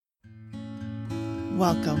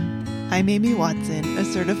Welcome. I'm Amy Watson, a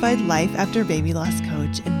certified life after baby loss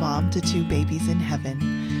coach and mom to 2 babies in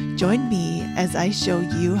heaven. Join me as I show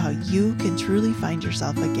you how you can truly find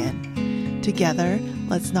yourself again. Together,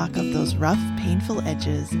 let's knock off those rough, painful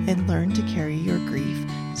edges and learn to carry your grief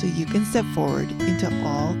so you can step forward into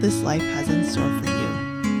all this life has in store for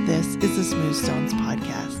you. This is the Smooth Stones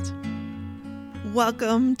Podcast.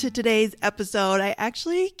 Welcome to today's episode. I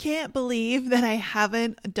actually can't believe that I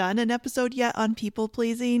haven't done an episode yet on people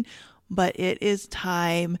pleasing, but it is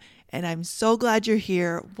time and I'm so glad you're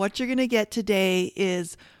here. What you're going to get today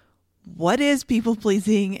is what is people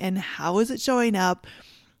pleasing and how is it showing up?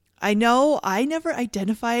 I know I never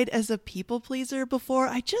identified as a people pleaser before.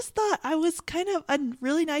 I just thought I was kind of a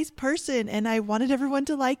really nice person and I wanted everyone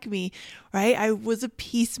to like me, right? I was a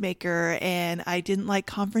peacemaker and I didn't like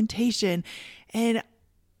confrontation. And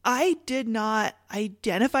I did not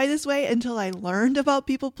identify this way until I learned about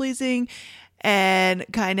people pleasing and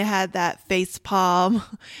kind of had that facepalm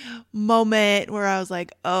moment where I was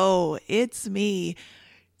like, oh, it's me.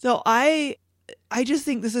 So I just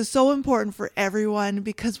think this is so important for everyone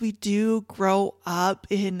because we do grow up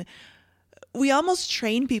we almost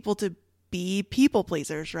train people to be people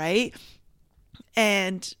pleasers, right?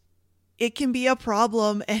 And it can be a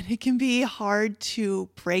problem and it can be hard to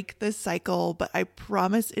break this cycle, but I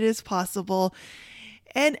promise it is possible.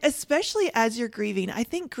 And especially as you're grieving, I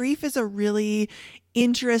think grief is a really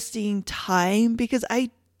interesting time because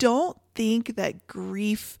I don't think that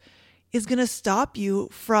grief is going to stop you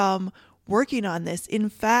from working on this. In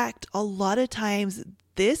fact, a lot of times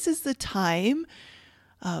this is the time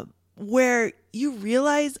where you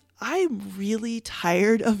realize I'm really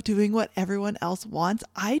tired of doing what everyone else wants.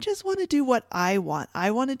 I just want to do what I want.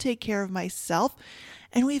 I want to take care of myself.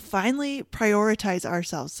 And we finally prioritize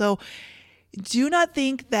ourselves. So do not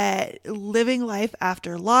think that living life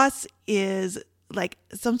after loss is like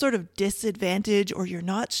some sort of disadvantage or you're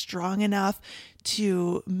not strong enough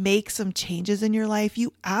to make some changes in your life.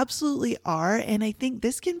 You absolutely are. And I think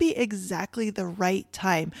this can be exactly the right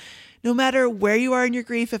time. No matter where you are in your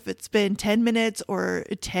grief, if it's been 10 minutes or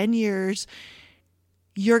 10 years,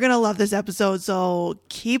 you're going to love this episode. So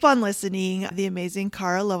keep on listening. The amazing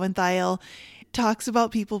Cara Lowenthal talks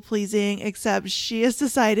about people pleasing, except she has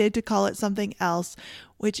decided to call it something else,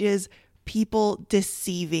 which is people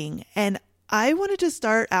deceiving. And I wanted to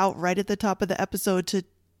start out right at the top of the episode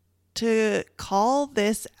to call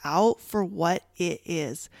this out for what it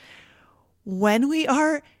is. When we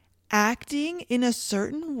are acting in a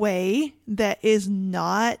certain way that is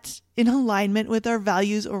not in alignment with our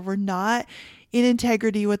values or we're not in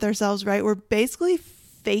integrity with ourselves, right? We're basically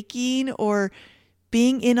faking or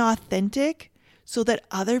being inauthentic so that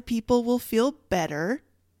other people will feel better.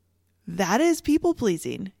 That is people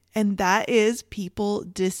pleasing. And that is people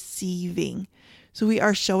deceiving. So we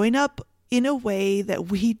are showing up in a way that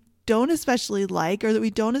we don't especially like or that we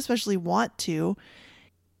don't especially want to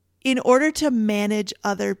in order to manage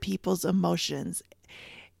other people's emotions.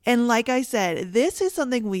 And like I said, this is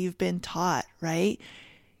something we've been taught, right?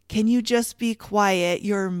 Can you just be quiet?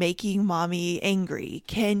 You're making mommy angry.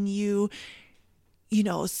 Can you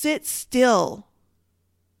sit still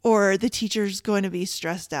or the teacher's going to be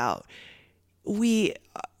stressed out? We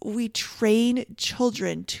train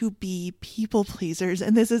children to be people pleasers.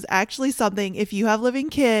 And this is actually something, if you have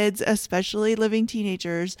living kids, especially living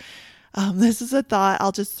teenagers, this is a thought,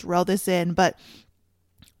 I'll just throw this in, but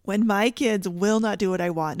when my kids will not do what I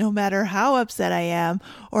want, no matter how upset I am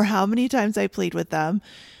or how many times I plead with them,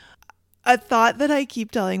 a thought that I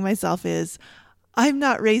keep telling myself is, I'm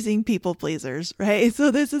not raising people pleasers, right?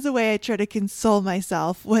 So this is a way I try to console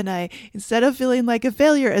myself when instead of feeling like a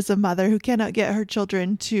failure as a mother who cannot get her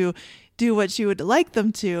children to do what she would like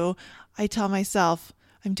them to, I tell myself,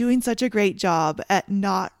 I'm doing such a great job at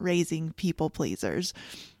not raising people pleasers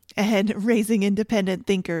and raising independent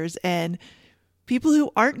thinkers and people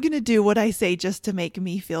who aren't going to do what I say just to make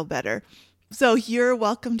me feel better. So you're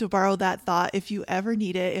welcome to borrow that thought if you ever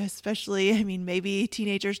need it, especially, maybe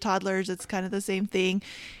teenagers, toddlers, it's kind of the same thing.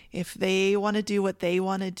 If they want to do what they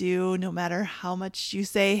want to do, no matter how much you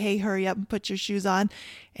say, hey, hurry up and put your shoes on,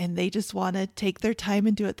 and they just want to take their time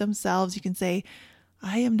and do it themselves, you can say,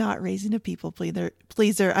 I am not raising a people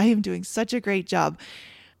pleaser. I am doing such a great job.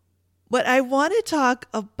 But I want to talk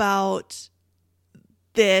about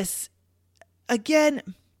this again.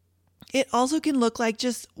 It also can look like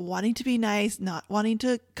just wanting to be nice, not wanting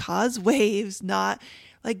to cause waves, not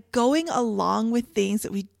like going along with things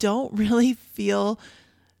that we don't really feel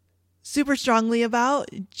super strongly about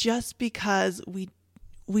just because we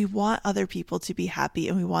want other people to be happy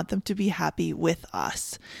and we want them to be happy with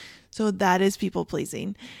us. So that is people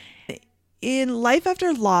pleasing. In life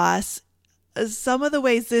after loss, some of the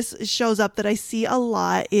ways this shows up that I see a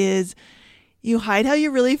lot is you hide how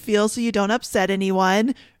you really feel so you don't upset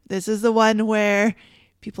anyone. This is the one where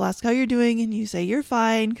people ask how you're doing and you say you're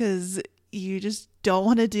fine because you just don't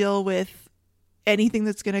want to deal with anything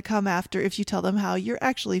that's going to come after if you tell them how you're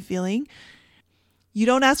actually feeling. You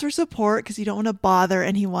don't ask for support because you don't want to bother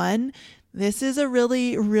anyone. This is a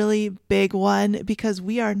really, really big one because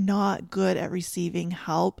we are not good at receiving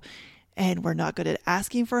help and we're not good at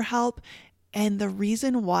asking for help. And the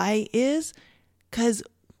reason why is because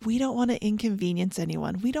we don't want to inconvenience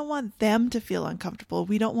anyone. We don't want them to feel uncomfortable.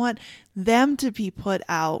 We don't want them to be put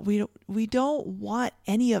out. We don't want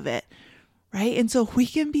any of it, right? And so we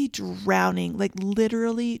can be drowning, like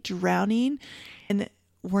literally drowning, and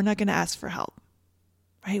we're not going to ask for help,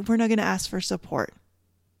 right? We're not going to ask for support.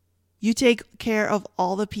 You take care of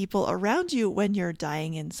all the people around you when you're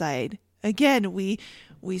dying inside. Again, we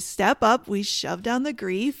step up, we shove down the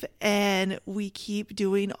grief, and we keep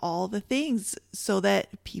doing all the things so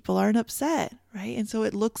that people aren't upset, right? And so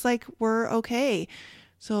it looks like we're okay.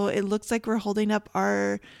 So it looks like we're holding up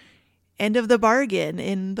our end of the bargain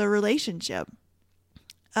in the relationship.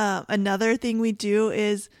 Another thing we do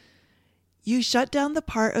is you shut down the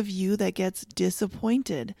part of you that gets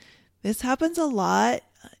disappointed. This happens a lot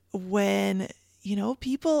when,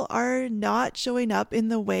 people are not showing up in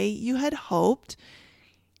the way you had hoped.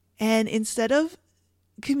 And instead of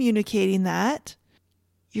communicating that,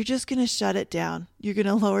 you're just going to shut it down. You're going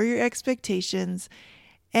to lower your expectations.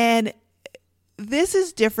 And this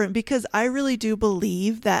is different because I really do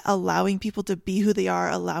believe that allowing people to be who they are,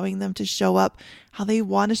 allowing them to show up how they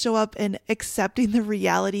want to show up, and accepting the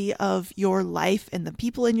reality of your life and the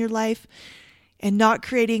people in your life, and not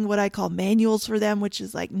creating what I call manuals for them, which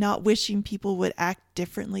is like not wishing people would act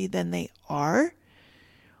differently than they are.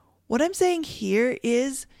 What I'm saying here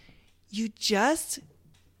is you just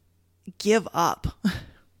give up,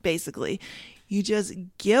 basically. You just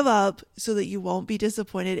give up so that you won't be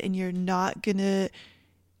disappointed, and you're not going to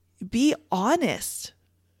be honest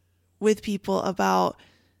with people about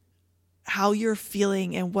how you're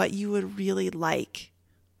feeling and what you would really like,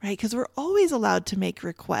 right? Because we're always allowed to make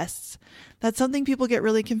requests. That's something people get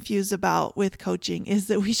really confused about with coaching, is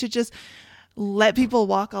that we should just let people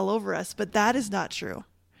walk all over us, but that is not true.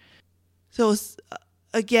 So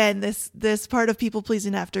again, this part of people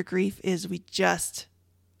pleasing after grief is we just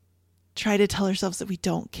try to tell ourselves that we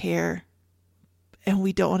don't care and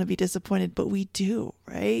we don't want to be disappointed, but we do,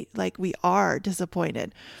 right? Like we are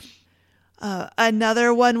disappointed.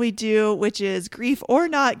 Another one we do, which is grief or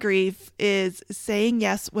not grief, is saying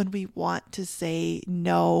yes when we want to say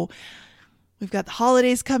no. We've got the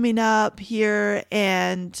holidays coming up here,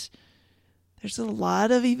 and there's a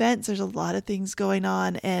lot of events. There's a lot of things going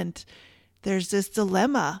on, and there's this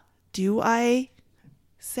dilemma. Do I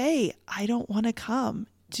say, I don't want to come?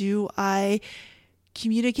 Do I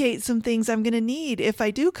communicate some things I'm going to need if I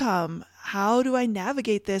do come? How do I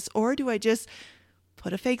navigate this? Or do I just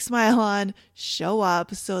put a fake smile on, show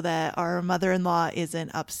up so that our mother-in-law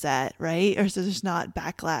isn't upset, right? Or so there's not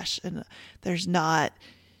backlash and there's not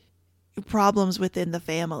problems within the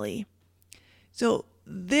family. So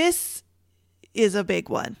this is a big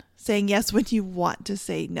one, saying yes when you want to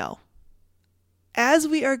say no. As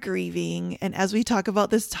we are grieving and as we talk about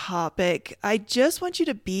this topic, I just want you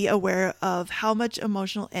to be aware of how much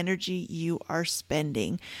emotional energy you are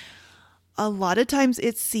spending. A lot of times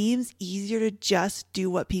it seems easier to just do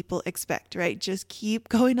what people expect, right? Just keep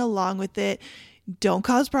going along with it. Don't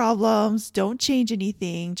cause problems. Don't change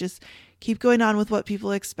anything. Just keep going on with what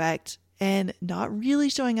people expect and not really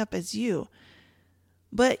showing up as you.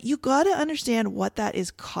 But you got to understand what that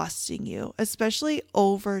is costing you, especially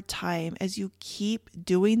over time. As you keep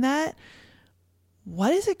doing that,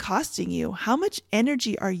 what is it costing you? How much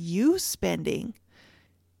energy are you spending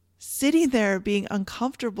sitting there being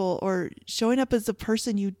uncomfortable or showing up as a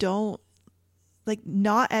person you don't like,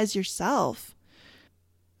 not as yourself?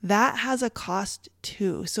 That has a cost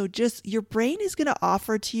too. So just your brain is going to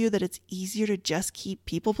offer to you that it's easier to just keep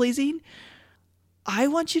people pleasing. I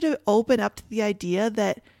want you to open up to the idea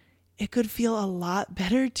that it could feel a lot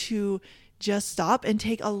better to just stop and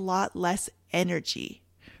take a lot less energy,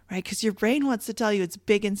 right? Because your brain wants to tell you it's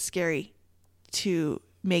big and scary to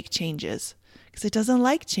make changes because it doesn't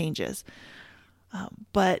like changes.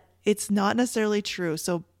 But it's not necessarily true.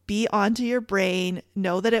 So be onto your brain.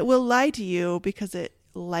 Know that it will lie to you because it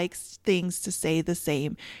likes things to say the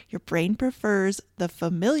same. Your brain prefers the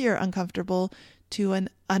familiar uncomfortable to an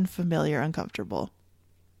unfamiliar uncomfortable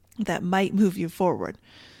that might move you forward.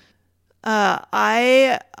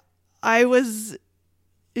 I was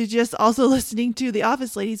just also listening to the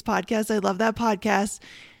Office Ladies podcast. I love that podcast.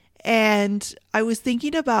 And I was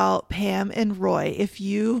thinking about Pam and Roy. If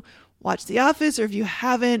you watch The Office, or if you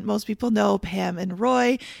haven't, most people know Pam and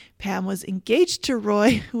Roy. Pam was engaged to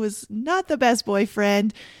Roy, who was not the best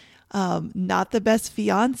boyfriend, not the best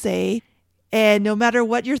fiance. And no matter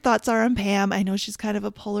what your thoughts are on Pam, I know she's kind of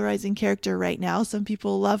a polarizing character right now. Some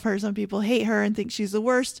people love her, some people hate her and think she's the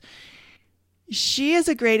worst. She is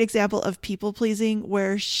a great example of people pleasing,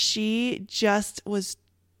 where she just was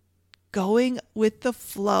going with the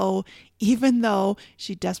flow, even though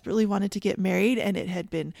she desperately wanted to get married and it had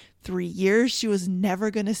been 3 years. She was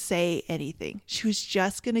never going to say anything. She was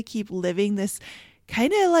just going to keep living this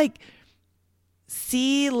kind of like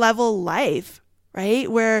sea level life,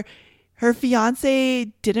 right? Where her fiance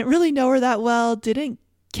didn't really know her that well, didn't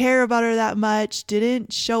care about her that much,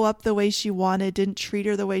 didn't show up the way she wanted, didn't treat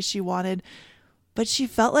her the way she wanted. But she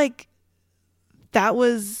felt like that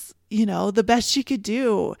was, the best she could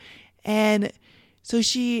do. And so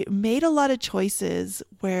she made a lot of choices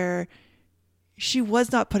where she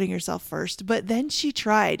was not putting herself first, but then she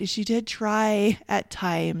tried. She did try at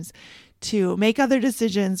times to make other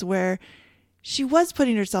decisions where she was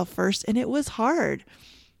putting herself first, and it was hard.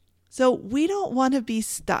 So we don't want to be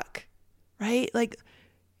stuck, right? Like,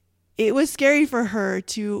 it was scary for her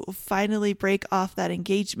to finally break off that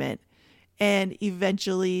engagement and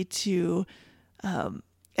eventually to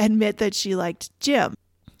admit that she liked gym.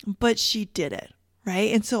 But she did it,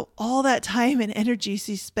 right? And so all that time and energy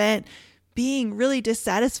she spent being really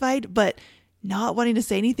dissatisfied, but not wanting to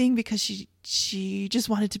say anything because she just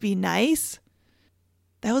wanted to be nice.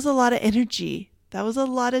 That was a lot of energy. That was a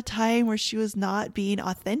lot of time where she was not being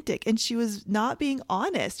authentic and she was not being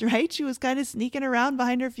honest, right? She was kind of sneaking around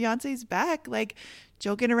behind her fiance's back, like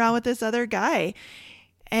joking around with this other guy.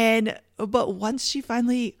 But once she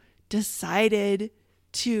finally decided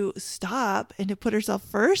to stop and to put herself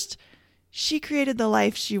first, she created the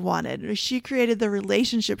life she wanted. She created the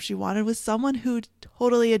relationship she wanted with someone who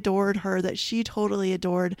totally adored her, that she totally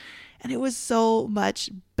adored. And it was so much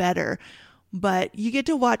better. But you get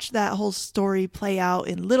to watch that whole story play out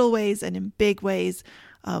in little ways and in big ways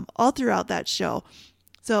all throughout that show.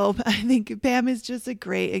 So I think Pam is just a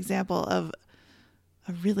great example of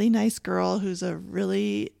a really nice girl who's a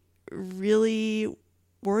really, really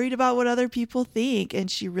worried about what other people think,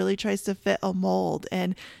 and she really tries to fit a mold,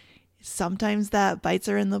 and sometimes that bites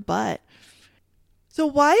her in the butt. So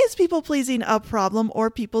why is people pleasing a problem,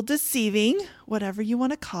 or people deceiving, whatever you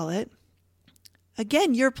want to call it?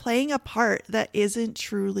 Again, you're playing a part that isn't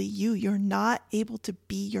truly you. You're not able to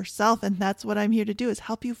be yourself, and that's what I'm here to do, is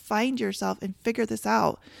help you find yourself and figure this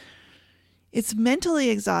out. It's mentally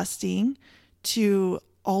exhausting to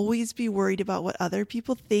always be worried about what other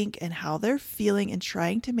people think and how they're feeling and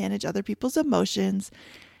trying to manage other people's emotions.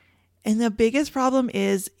 And the biggest problem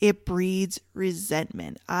is it breeds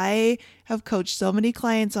resentment. I have coached so many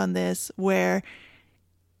clients on this where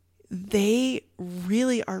they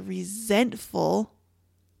really are resentful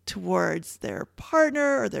towards their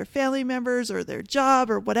partner or their family members or their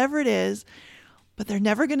job or whatever it is, but they're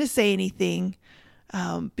never going to say anything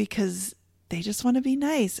because they just want to be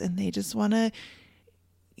nice and they just want to,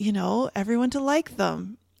 everyone to like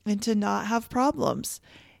them and to not have problems.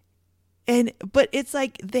 But it's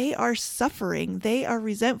like they are suffering. They are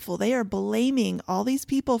resentful. They are blaming all these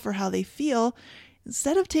people for how they feel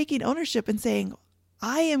instead of taking ownership and saying,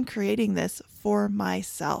 I am creating this for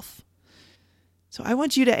myself. So I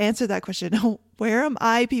want you to answer that question. Where am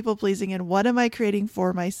I people pleasing and what am I creating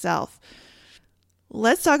for myself?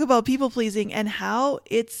 Let's talk about people pleasing and how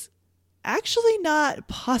it's actually not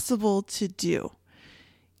possible to do.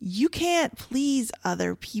 You can't please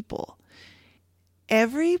other people.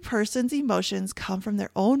 Every person's emotions come from their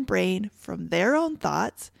own brain, from their own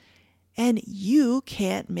thoughts, and you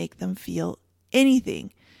can't make them feel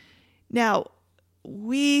anything. Now,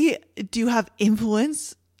 we do have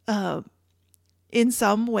influence in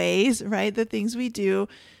some ways, right? The things we do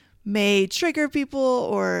may trigger people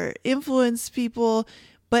or influence people,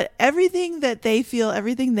 but everything that they feel,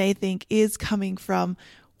 everything they think is coming from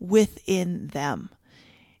within them.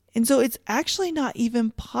 And so it's actually not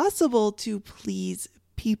even possible to please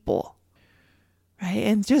people, right?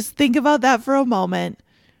 And just think about that for a moment,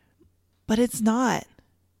 but it's not,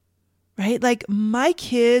 right? Like my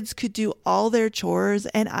kids could do all their chores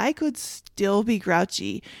and I could still be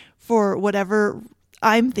grouchy for whatever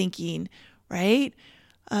I'm thinking, right?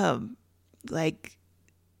 Like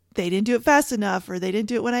they didn't do it fast enough or they didn't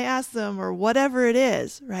do it when I asked them or whatever it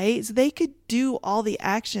is, right? So they could do all the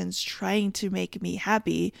actions trying to make me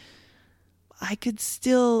happy. I could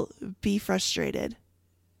still be frustrated.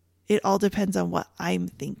 It all depends on what I'm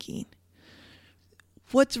thinking.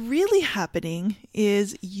 What's really happening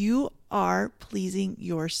is you are pleasing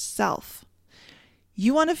yourself.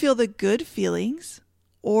 You want to feel the good feelings,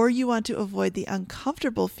 or you want to avoid the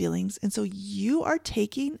uncomfortable feelings. And so you are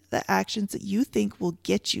taking the actions that you think will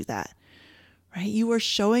get you that, right? You are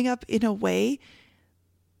showing up in a way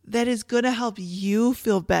that is going to help you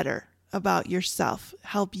feel better about yourself,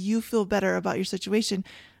 help you feel better about your situation,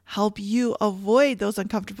 help you avoid those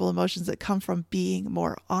uncomfortable emotions that come from being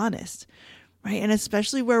more honest, right? And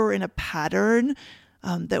especially where we're in a pattern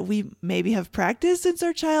that we maybe have practiced since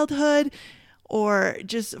our childhood or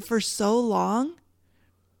just for so long,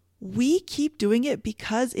 we keep doing it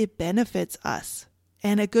because it benefits us.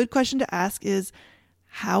 And a good question to ask is,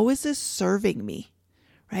 how is this serving me?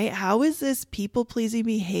 Right? How is this people-pleasing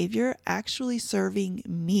behavior actually serving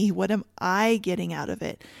me? What am I getting out of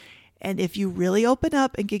it? And if you really open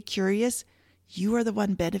up and get curious, you are the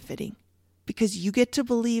one benefiting because you get to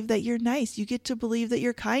believe that you're nice. You get to believe that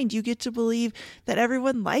you're kind. You get to believe that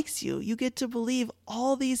everyone likes you. You get to believe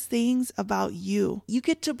all these things about you. You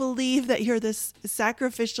get to believe that you're this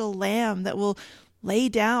sacrificial lamb that will lay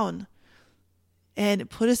down and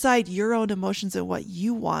put aside your own emotions and what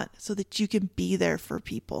you want so that you can be there for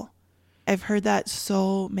people. I've heard that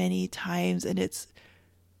so many times, and it's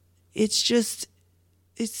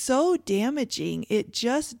so damaging. It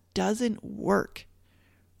just doesn't work.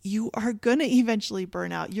 You are going to eventually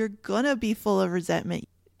burn out. You're going to be full of resentment.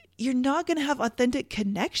 You're not going to have authentic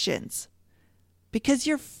connections because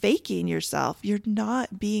you're faking yourself. You're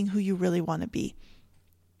not being who you really want to be.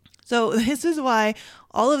 So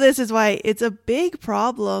all of this is why it's a big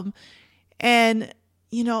problem. And,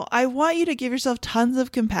 I want you to give yourself tons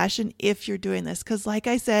of compassion if you're doing this. Because like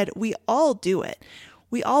I said, we all do it.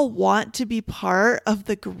 We all want to be part of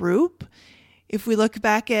the group. If we look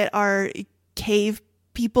back at our cave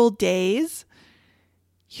people days,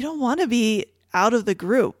 you don't want to be out of the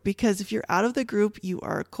group because if you're out of the group, you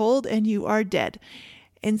are cold and you are dead.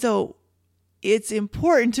 And so it's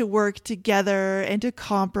important to work together and to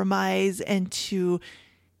compromise and to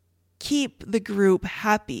keep the group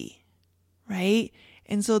happy, right?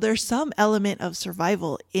 And so there's some element of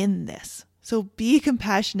survival in this. So be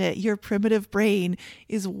compassionate. Your primitive brain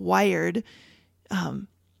is wired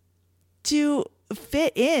to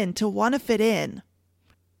fit in, to want to fit in.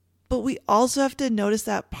 But we also have to notice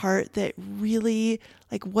that part that really,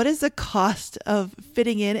 what is the cost of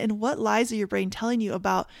fitting in and what lies are your brain telling you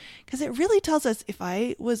about? Because it really tells us if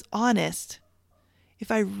I was honest, if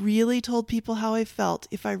I really told people how I felt,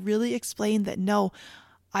 if I really explained that, no,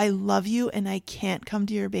 I love you and I can't come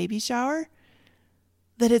to your baby shower,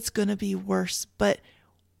 that it's going to be worse. But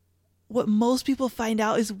what most people find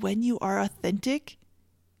out is when you are authentic,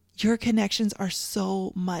 your connections are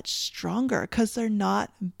so much stronger because they're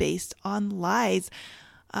not based on lies.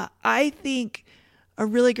 I think a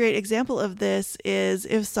really great example of this is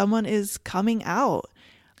if someone is coming out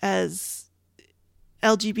as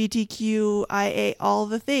LGBTQIA, all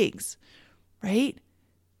the things, right?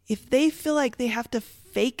 If they feel like they have to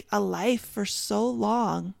fake a life for so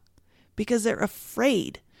long because they're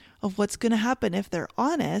afraid of what's going to happen if they're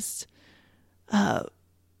honest,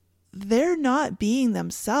 they're not being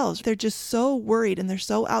themselves. They're just so worried and they're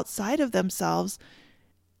so outside of themselves.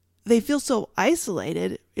 They feel so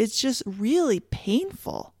isolated. It's just really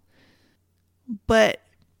painful. But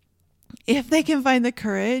if they can find the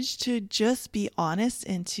courage to just be honest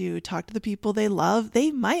and to talk to the people they love,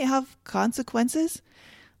 they might have consequences.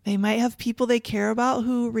 They might have people they care about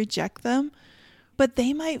who reject them, but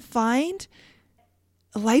they might find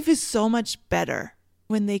life is so much better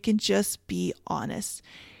when they can just be honest.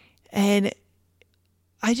 And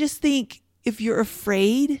I just think if you're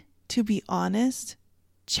afraid to be honest,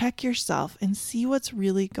 check yourself and see what's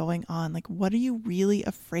really going on. What are you really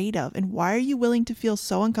afraid of? And why are you willing to feel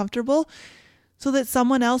so uncomfortable so that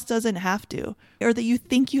someone else doesn't have to? Or that you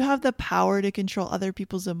think you have the power to control other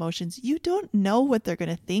people's emotions. You don't know what they're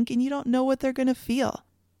going to think and you don't know what they're going to feel.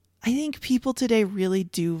 I think people today really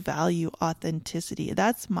do value authenticity.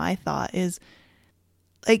 That's my thought is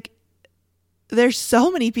there's so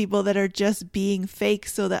many people that are just being fake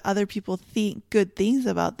so that other people think good things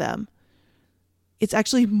about them. It's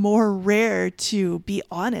actually more rare to be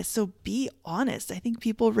honest. So be honest. I think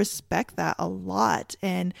people respect that a lot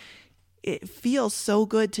and it feels so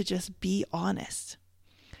good to just be honest.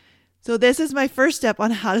 So this is my first step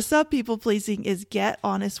on how to stop people pleasing is get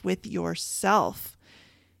honest with yourself.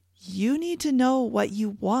 You need to know what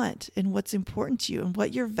you want and what's important to you and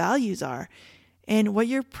what your values are and what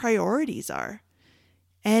your priorities are.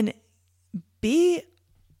 And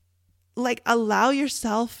allow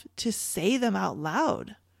yourself to say them out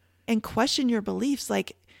loud and question your beliefs.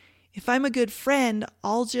 Like, if I'm a good friend,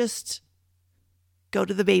 I'll just go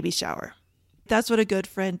to the baby shower. That's what a good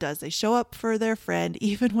friend does. They show up for their friend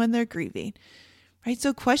even when they're grieving, right?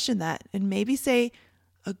 So question that and maybe say,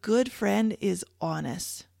 a good friend is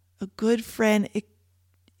honest. A good friend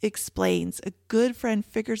explains. A good friend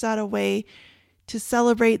figures out a way to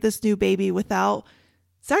celebrate this new baby without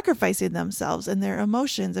sacrificing themselves and their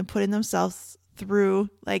emotions and putting themselves through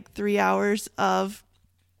like 3 hours of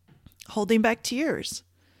holding back tears.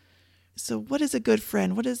 So what is a good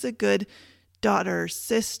friend? What is a good daughter,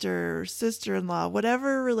 sister, sister-in-law,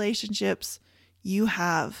 whatever relationships you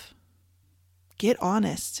have? Get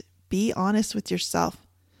honest. Be honest with yourself.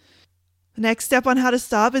 The next step on how to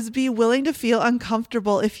stop is be willing to feel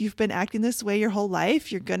uncomfortable. If you've been acting this way your whole life,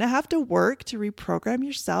 you're going to have to work to reprogram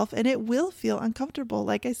yourself, and it will feel uncomfortable.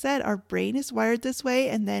 Like I said, our brain is wired this way,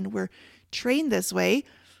 and then we're trained this way,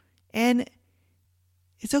 and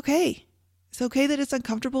it's okay. It's okay that it's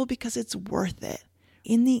uncomfortable because it's worth it.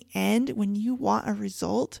 In the end, when you want a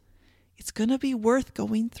result, it's going to be worth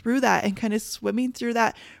going through that and kind of swimming through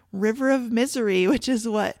that river of misery, which is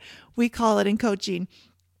what we call it in coaching.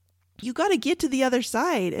 You got to get to the other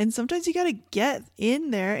side. And sometimes you got to get in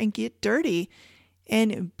there and get dirty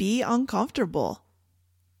and be uncomfortable.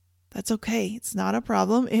 That's okay. It's not a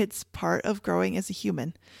problem. It's part of growing as a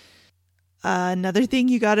human. Another thing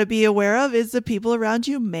you got to be aware of is the people around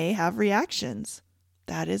you may have reactions.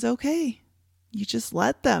 That is okay. You just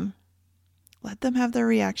let them have their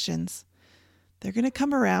reactions. They're going to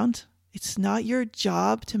come around. It's not your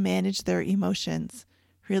job to manage their emotions.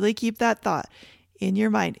 Really keep that thought in your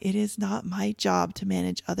mind. It is not my job to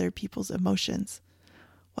manage other people's emotions.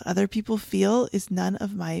 What other people feel is none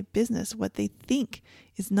of my business. What they think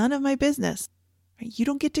is none of my business. Right? You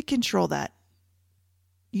don't get to control that.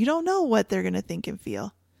 You don't know what they're going to think and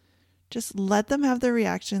feel. Just let them have their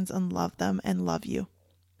reactions and love them and love you.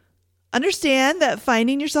 Understand that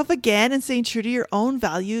finding yourself again and staying true to your own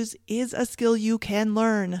values is a skill you can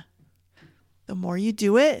learn. The more you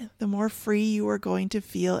do it, the more free you are going to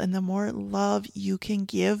feel and the more love you can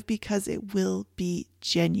give because it will be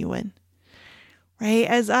genuine. Right?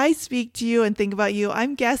 As I speak to you and think about you,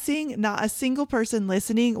 I'm guessing not a single person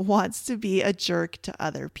listening wants to be a jerk to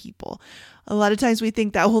other people. A lot of times we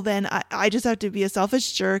think that, well, then I just have to be a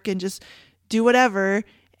selfish jerk and just do whatever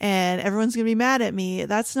and everyone's going to be mad at me.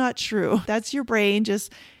 That's not true. That's your brain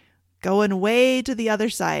just going way to the other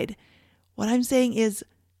side. What I'm saying is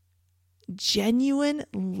genuine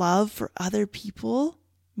love for other people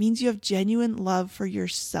means you have genuine love for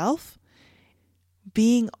yourself.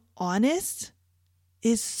 Being honest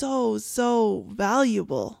is so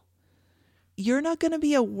valuable. You're not going to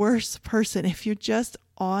be a worse person if you're just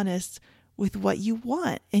honest with what you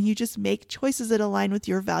want and you just make choices that align with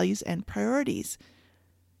your values and priorities.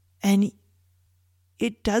 And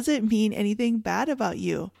it doesn't mean anything bad about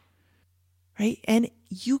you, right? And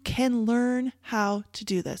you can learn how to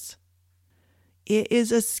do this. It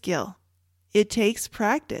is a skill. It takes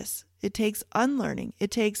practice. It takes unlearning.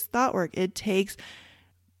 It takes thought work. It takes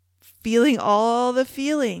feeling all the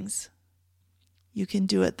feelings. You can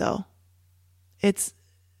do it though. It's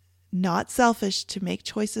not selfish to make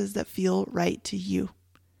choices that feel right to you.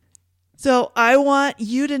 So I want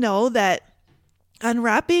you to know that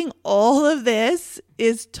unwrapping all of this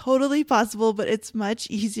is totally possible, but it's much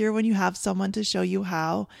easier when you have someone to show you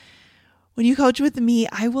how. When you coach with me,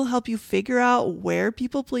 I will help you figure out where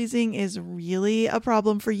people pleasing is really a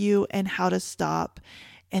problem for you and how to stop.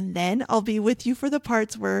 And then I'll be with you for the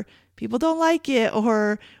parts where people don't like it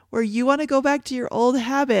or where you want to go back to your old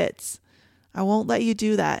habits. I won't let you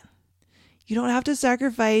do that. You don't have to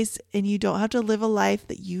sacrifice and you don't have to live a life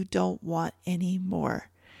that you don't want anymore.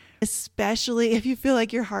 Especially if you feel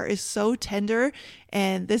like your heart is so tender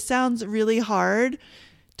and this sounds really hard.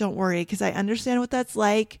 Don't worry, because I understand what that's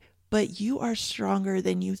like, but you are stronger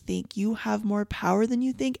than you think. You have more power than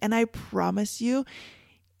you think. And I promise you,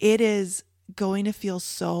 it is going to feel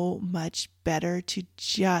so much better to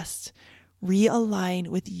just realign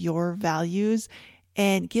with your values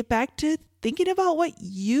and get back to thinking about what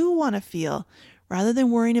you want to feel rather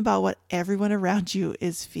than worrying about what everyone around you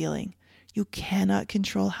is feeling. You cannot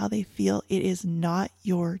control how they feel. It is not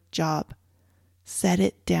your job. Set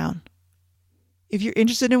it down. If you're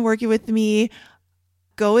interested in working with me,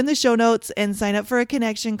 go in the show notes and sign up for a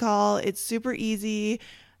connection call. It's super easy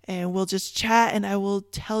and we'll just chat and I will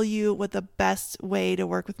tell you what the best way to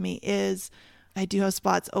work with me is. I do have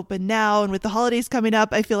spots open now, and with the holidays coming up,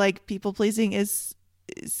 I feel like people pleasing is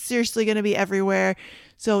seriously going to be everywhere.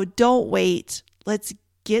 So don't wait. Let's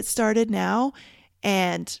get started now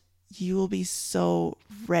and you will be so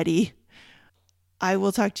ready. I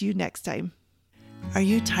will talk to you next time. Are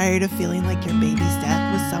you tired of feeling like your baby's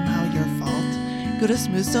death was somehow your fault? Go to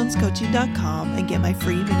smoothstonescoaching.com and get my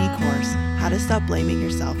free mini course, How to Stop Blaming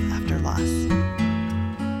Yourself After Loss.